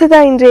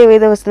 அடுத்ததாக இன்றைய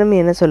வேதவசனம்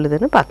என்ன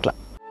சொல்லுதுன்னு பார்க்கலாம்.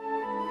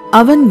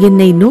 அவன்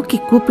என்னை நோக்கி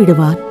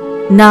கூப்பிடுவான்,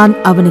 நான்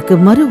அவனுக்கு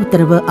மறு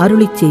உத்தரவு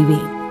அருளிச்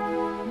செய்வேன்.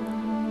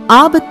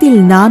 ஆபத்தில்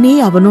நானே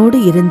அவனோடு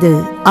இருந்து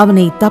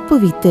அவனை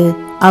தப்புவித்து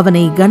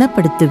அவனை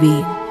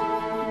கனப்படுத்துவேன்.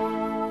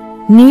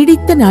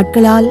 நீடித்த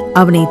நாட்களால்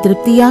அவனை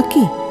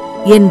திருப்தியாக்கி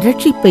என்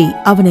ரட்சிப்பை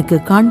அவனுக்கு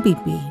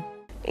காண்பிப்பேன்.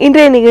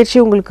 இன்றைய நிகழ்ச்சி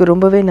உங்களுக்கு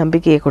ரொம்பவே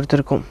நம்பிக்கையை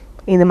கொடுத்துருக்கும்.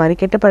 இந்த மாதிரி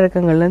கெட்ட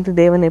பழக்கங்கள்லேருந்து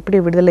தேவன் எப்படி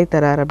விடுதலை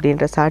தரார்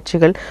அப்படின்ற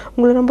சாட்சிகள்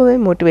உங்களை ரொம்பவே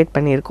மோட்டிவேட்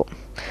பண்ணியிருக்கோம்.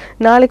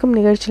 நாளைக்கும்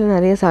நிகழ்ச்சியில்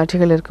நிறைய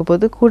சாட்சிகள் இருக்க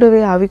போது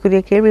கூடவே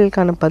ஆவிக்குரிய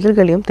கேள்விகளுக்கான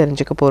பதில்களையும்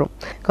தெரிஞ்சுக்க போகிறோம்.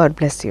 God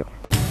bless you.